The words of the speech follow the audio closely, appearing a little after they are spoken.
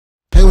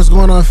what's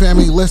going on,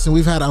 family? Listen,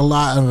 we've had a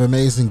lot of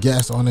amazing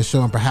guests on the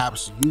show, and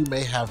perhaps you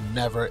may have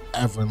never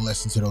ever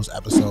listened to those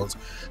episodes.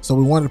 So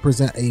we wanted to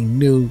present a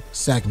new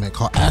segment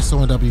called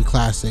SONW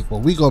Classic,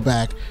 where we go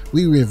back,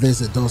 we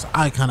revisit those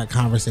iconic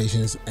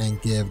conversations and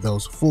give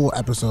those full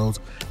episodes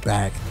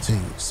back to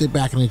you. Sit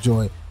back and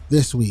enjoy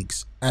this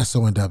week's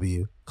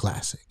SONW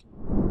Classic.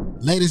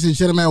 Ladies and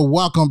gentlemen,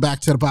 welcome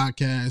back to the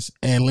podcast.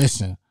 And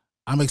listen,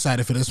 I'm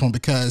excited for this one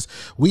because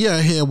we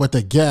are here with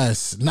a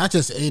guest, not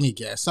just any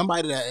guest,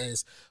 somebody that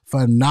is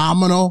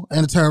phenomenal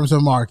in terms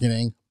of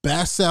marketing,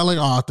 best-selling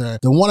author,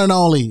 the one and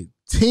only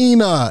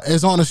Tina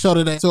is on the show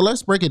today. So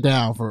let's break it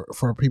down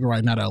for people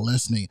right now that are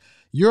listening.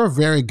 You're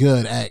very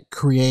good at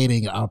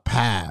creating a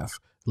path.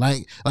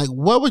 Like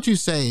what would you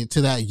say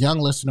to that young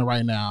listener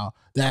right now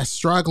that's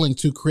struggling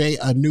to create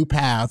a new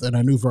path and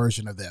a new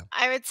version of them?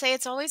 I would say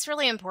it's always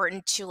really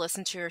important to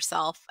listen to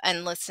yourself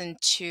and listen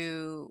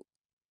to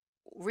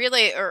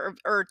really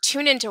or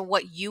tune into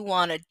what you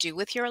want to do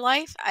with your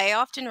life. I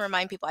often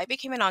remind people I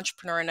became an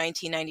entrepreneur in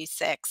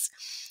 1996.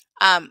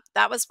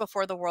 That was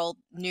before the world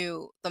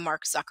knew the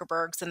Mark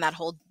Zuckerbergs and that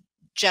whole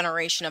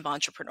generation of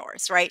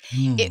entrepreneurs, right?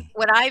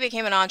 When I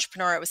became an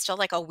entrepreneur, it was still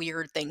like a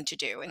weird thing to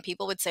do. And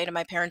people would say to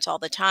my parents all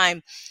the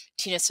time,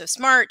 Tina's so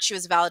smart. She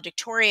was a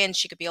valedictorian.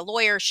 She could be a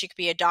lawyer. She could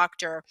be a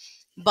doctor,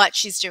 but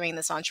she's doing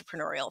this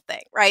entrepreneurial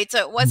thing, right? So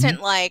it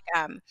wasn't like,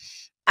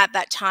 at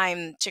that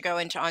time to go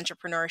into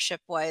entrepreneurship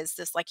was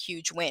this like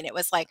huge win. It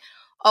was like,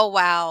 oh,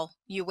 wow,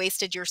 you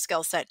wasted your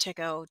skill set to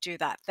go do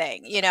that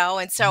thing, you know?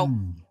 And so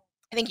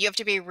I think you have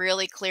to be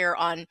really clear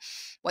on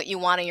what you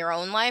want in your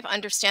own life.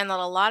 Understand that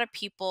a lot of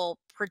people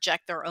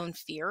project their own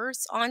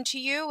fears onto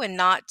you and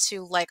not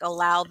to like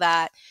allow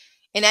that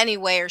in any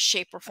way or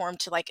shape or form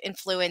to like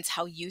influence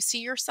how you see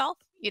yourself,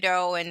 you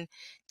know, and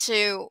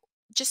to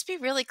just be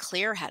really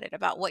clear-headed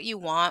about what you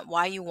want,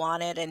 why you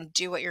want it, and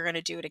do what you're going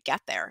to do to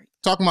get there.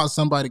 Talking about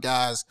somebody,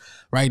 guys,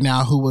 right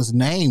now who was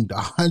named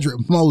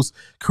 100 most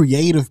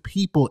creative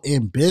people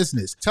in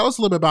business. Tell us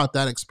a little bit about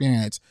that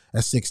experience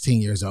at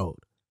 16 years old.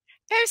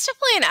 I was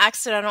definitely an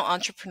accidental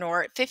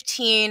entrepreneur. At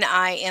 15,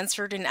 I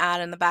answered an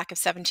ad in the back of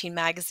 17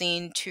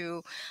 magazine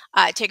to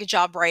take a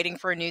job writing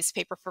for a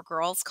newspaper for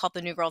girls called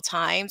the New Girl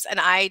Times. And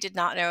I did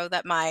not know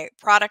that my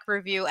product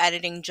review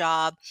editing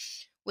job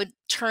would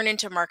turn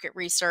into market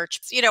research.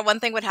 You know,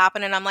 one thing would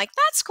happen and I'm like,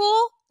 that's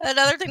cool.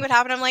 Another thing would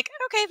happen. I'm like,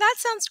 okay, that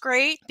sounds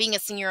great. Being a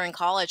senior in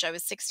college, I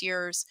was 6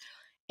 years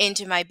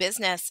into my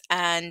business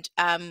and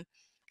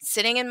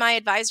sitting in my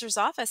advisor's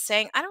office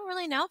saying, I don't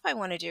really know if I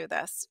want to do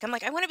this. I'm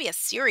like, I want to be a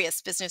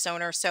serious business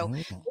owner. So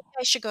maybe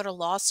I should go to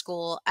law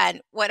school. And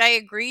what I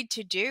agreed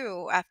to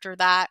do after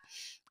that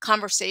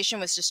conversation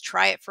was just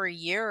try it for a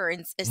year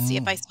and see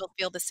if I still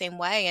feel the same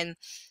way. And,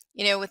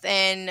 you know,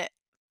 within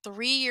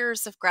 3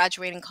 years of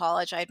graduating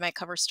college, I had my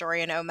cover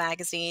story in O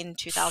Magazine in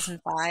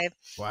 2005.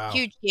 Wow.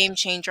 Huge game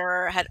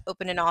changer, had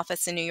opened an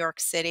office in New York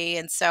City.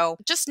 And so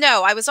just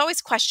know I was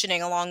always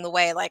questioning along the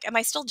way, like, am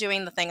I still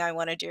doing the thing I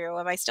want to do?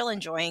 Am I still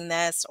enjoying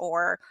this?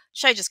 Or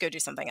should I just go do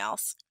something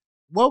else?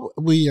 What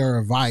would be your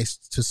advice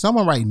to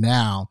someone right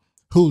now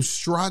who's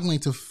struggling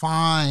to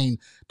find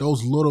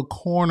those little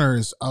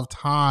corners of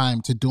time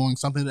to doing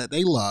something that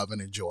they love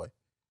and enjoy?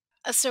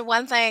 So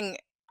one thing,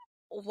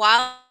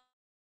 while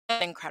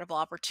incredible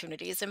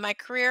opportunities in my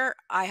career,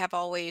 I have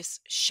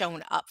always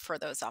shown up for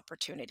those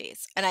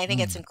opportunities. And I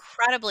think it's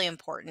incredibly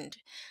important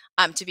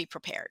to be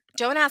prepared.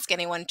 Don't ask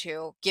anyone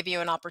to give you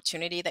an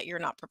opportunity that you're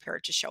not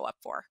prepared to show up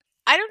for.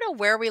 I don't know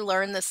where we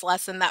learned this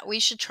lesson that we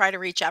should try to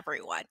reach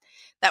everyone,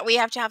 that we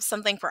have to have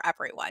something for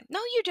everyone. No,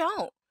 you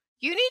don't.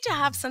 You need to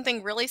have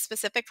something really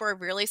specific for a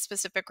really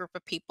specific group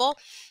of people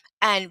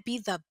and be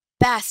the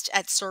best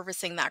at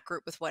servicing that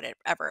group with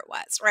whatever it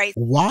was, right?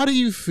 Why do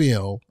you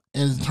feel,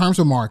 in terms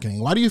of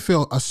marketing, why do you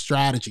feel a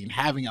strategy and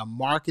having a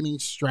marketing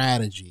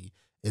strategy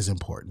is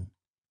important?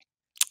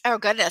 Oh,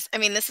 goodness. I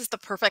mean, this is the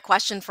perfect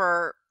question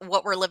for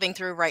what we're living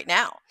through right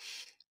now.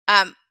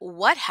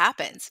 What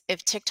happens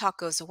if TikTok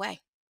goes away?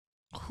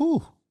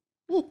 Whew.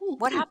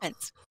 What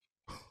happens?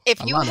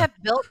 If A you lot of have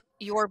built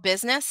your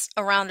business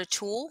around a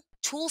tool,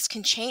 tools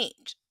can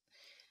change,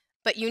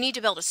 but you need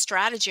to build a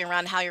strategy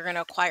around how you're going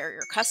to acquire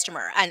your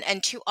customer.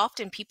 And too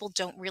often people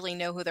don't really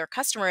know who their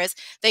customer is.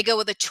 They go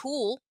with a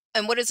tool.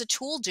 And what does a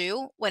tool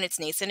do when it's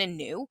nascent and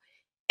new?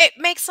 It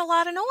makes a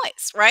lot of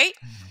noise, right?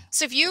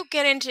 So if you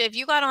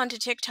got onto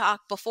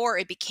TikTok before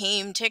it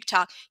became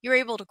TikTok, you're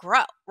able to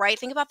grow, right?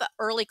 Think about the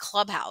early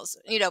Clubhouse.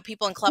 You know,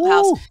 people in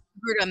Clubhouse Woo.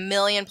 grew to a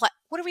million.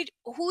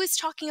 Who is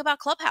talking about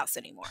Clubhouse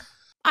anymore?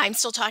 I'm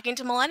still talking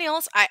to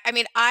millennials. I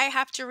mean, I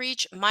have to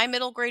reach my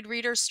middle grade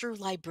readers through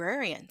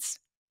librarians.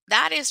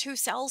 That is who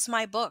sells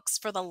my books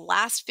for the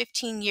last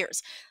 15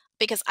 years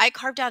because I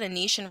carved out a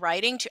niche in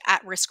writing to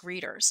at-risk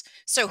readers.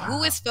 So who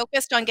Wow. is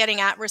focused on getting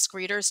at-risk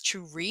readers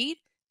to read?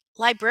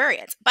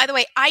 Librarians. By the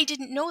way, I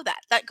didn't know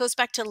that. That goes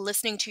back to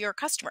listening to your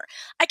customer.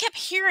 I kept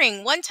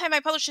hearing one time my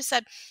publisher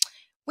said,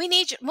 we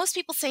need you. Most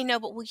people say no,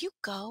 but will you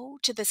go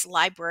to this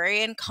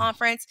librarian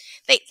conference?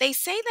 They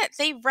say that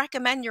they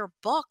recommend your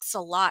books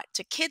a lot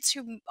to kids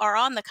who are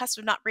on the cusp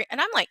of not reading. And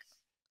I'm like,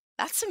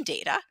 that's some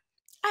data.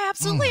 I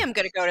absolutely am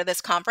going to go to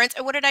this conference.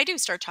 And what did I do?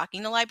 Start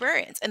talking to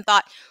librarians and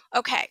thought,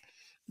 okay,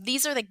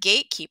 these are the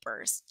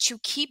gatekeepers to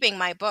keeping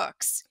my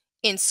books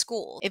in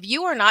school. If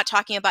you are not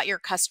talking about your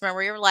customer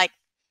where you're like,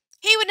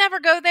 he would never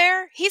go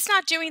there. He's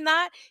not doing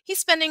that. He's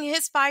spending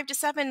his 5 to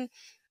 7,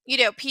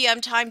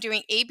 PM time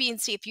doing A, B,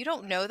 and C. If you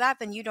don't know that,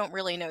 then you don't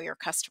really know your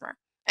customer.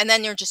 And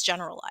then you're just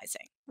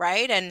generalizing,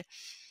 right? And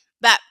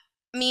that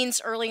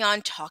means early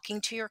on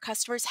talking to your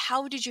customers.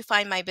 How did you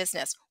find my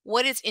business?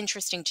 What is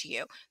interesting to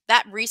you?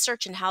 That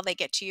research and how they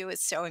get to you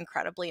is so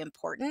incredibly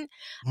important.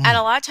 And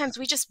a lot of times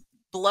we just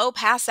blow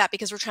past that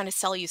because we're trying to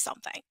sell you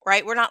something,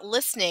 right? We're not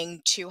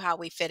listening to how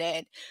we fit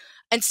in.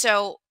 And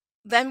so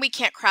then we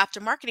can't craft a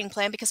marketing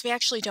plan because we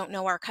actually don't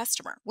know our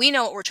customer. We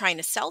know what we're trying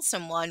to sell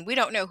someone. We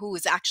don't know who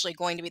is actually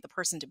going to be the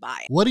person to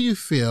buy it. What do you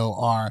feel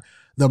are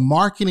the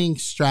marketing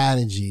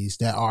strategies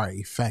that are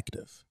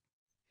effective?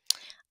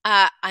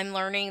 I'm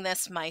learning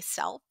this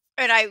myself,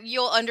 and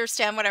you'll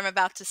understand what I'm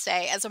about to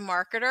say. As a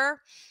marketer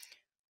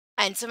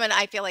and someone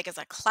I feel like is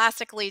a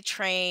classically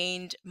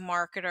trained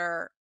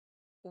marketer,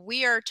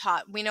 we are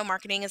taught, we know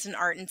marketing is an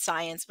art and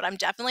science, but I'm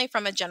definitely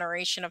from a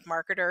generation of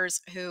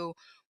marketers who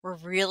were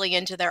really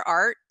into their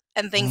art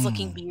and things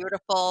looking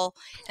beautiful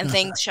and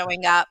things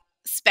showing up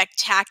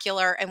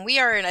spectacular. And we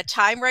are in a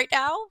time right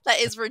now that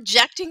is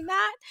rejecting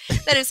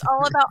that is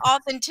all about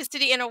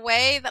authenticity in a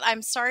way that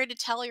I'm sorry to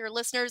tell your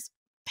listeners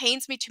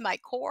pains me to my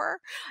core.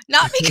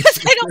 Not because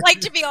I don't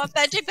like to be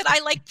authentic, but I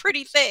like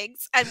pretty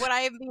things. And what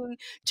I am being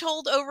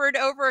told over and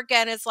over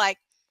again is like,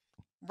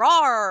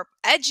 raw,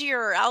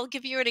 edgier. I'll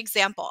give you an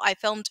example. I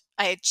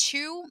had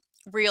 2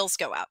 reels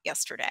go out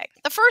yesterday.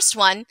 The first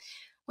one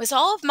was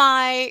all of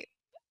my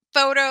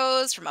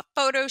photos from a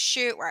photo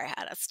shoot where I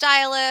had a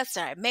stylist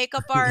and a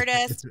makeup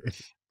artist,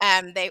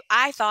 and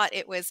I thought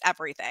it was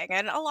everything.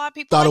 And a lot of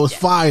people thought it was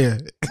fire.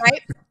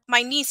 Right?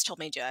 My niece told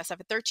me to do this. I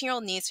have a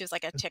 13-year-old niece who's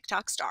like a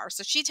TikTok star.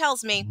 So she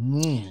tells me,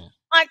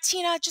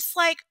 Tina, just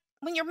like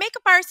when your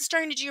makeup artist is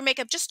starting to do your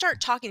makeup, just start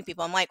talking to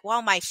people. I'm like,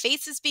 while my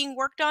face is being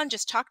worked on,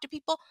 just talk to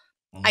people.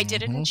 I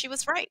did it and she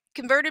was right.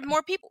 Converted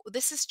more people.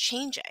 This is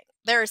changing.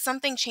 There is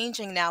something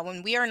changing now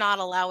when we are not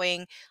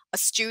allowing a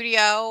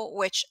studio,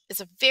 which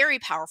is a very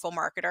powerful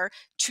marketer,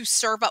 to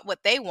serve up what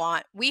they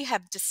want. We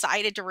have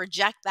decided to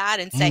reject that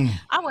and say,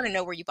 I want to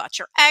know where you bought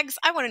your eggs.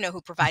 I want to know who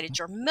provided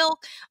your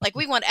milk. Like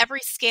we want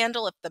every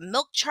scandal if the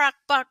milk truck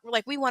buck.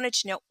 Like we wanted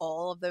to know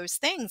all of those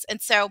things.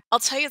 And so I'll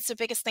tell you, it's the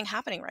biggest thing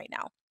happening right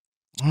now.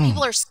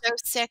 People are so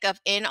sick of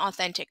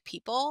inauthentic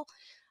people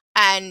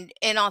and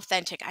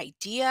inauthentic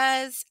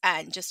ideas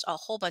and just a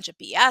whole bunch of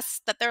BS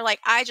that they're like,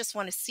 I just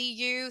want to see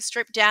you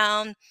stripped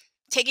down,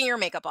 taking your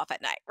makeup off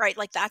at night, right?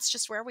 Like that's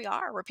just where we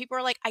are, where people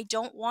are like, I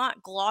don't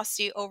want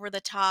glossy over the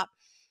top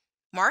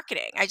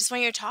marketing. I just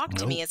want you to talk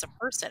to me as a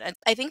person. And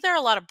I think there are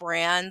a lot of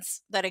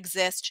brands that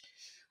exist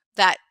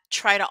that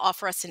try to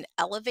offer us an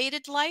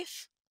elevated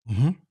life.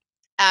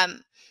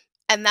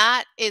 And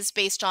that is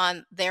based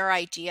on their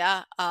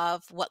idea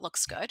of what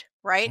looks good,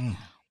 right?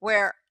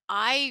 Where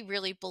I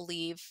really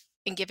believe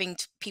in giving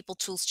people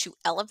tools to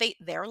elevate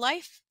their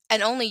life,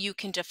 and only you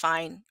can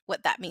define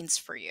what that means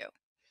for you.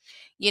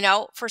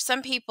 For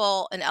some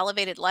people, an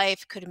elevated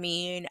life could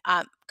mean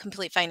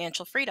complete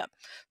financial freedom.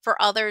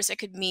 For others, it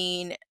could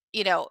mean,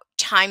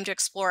 time to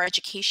explore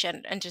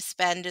education and to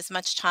spend as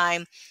much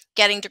time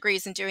getting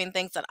degrees and doing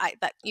things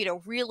that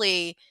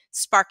really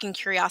sparking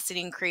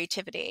curiosity and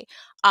creativity.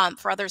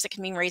 For others, it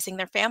can mean raising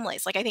their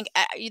families. Like I think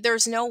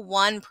there's no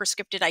one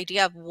prescripted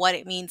idea of what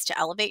it means to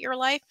elevate your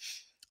life.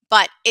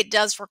 But it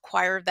does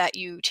require that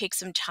you take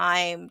some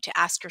time to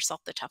ask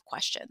yourself the tough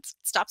questions.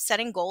 Stop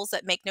setting goals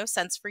that make no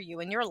sense for you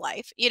in your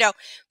life.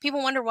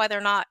 People wonder why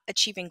they're not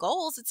achieving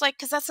goals. It's like,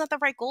 because that's not the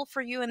right goal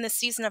for you in this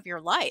season of your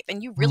life.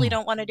 And you really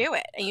don't want to do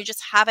it. And you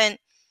just haven't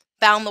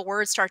found the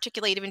words to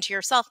articulate even to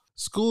yourself.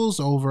 School's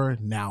over,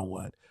 now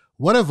what?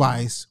 What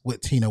advice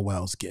would Tina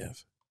Wells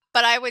give?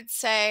 But I would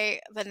say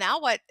the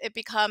now what, it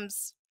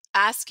becomes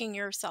asking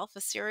yourself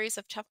a series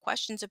of tough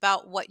questions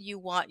about what you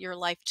want your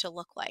life to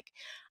look like.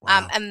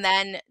 And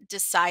then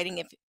deciding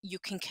if you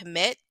can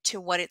commit to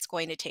what it's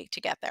going to take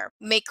to get there.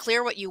 Make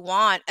clear what you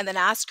want and then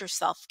ask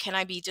yourself, can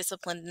I be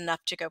disciplined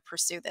enough to go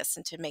pursue this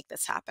and to make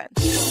this happen?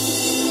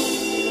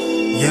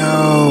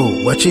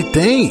 Yo, what you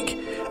think?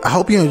 I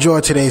hope you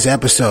enjoyed today's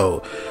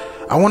episode.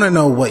 I want to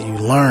know what you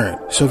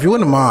learned. So if you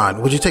wouldn't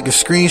mind, would you take a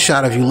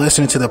screenshot of you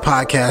listening to the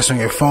podcast on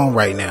your phone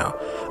right now?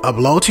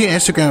 Upload to your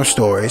Instagram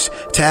stories,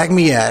 tag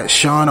me at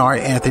Shawn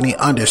Anthony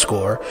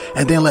 _,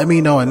 and then let me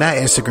know in that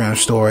Instagram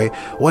story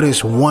what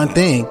is one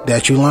thing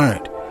that you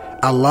learned.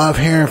 I love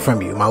hearing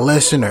from you, my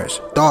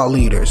listeners, thought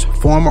leaders,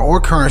 former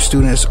or current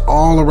students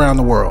all around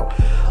the world.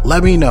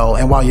 Let me know,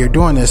 and while you're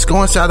doing this,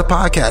 go inside the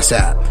podcast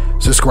app,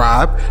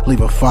 subscribe,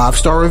 leave a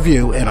 5-star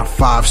review and a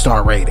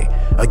 5-star rating.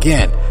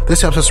 Again,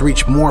 this helps us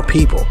reach more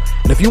people.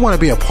 And if you want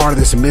to be a part of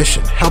this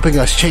mission, helping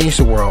us change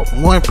the world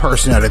one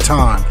person at a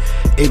time,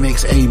 it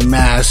makes a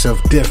massive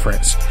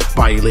difference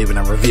by you leaving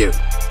a review.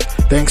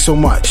 Thanks so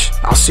much.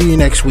 I'll see you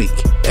next week.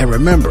 And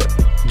remember,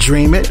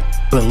 dream it,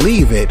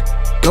 believe it,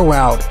 go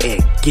out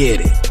and get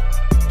it.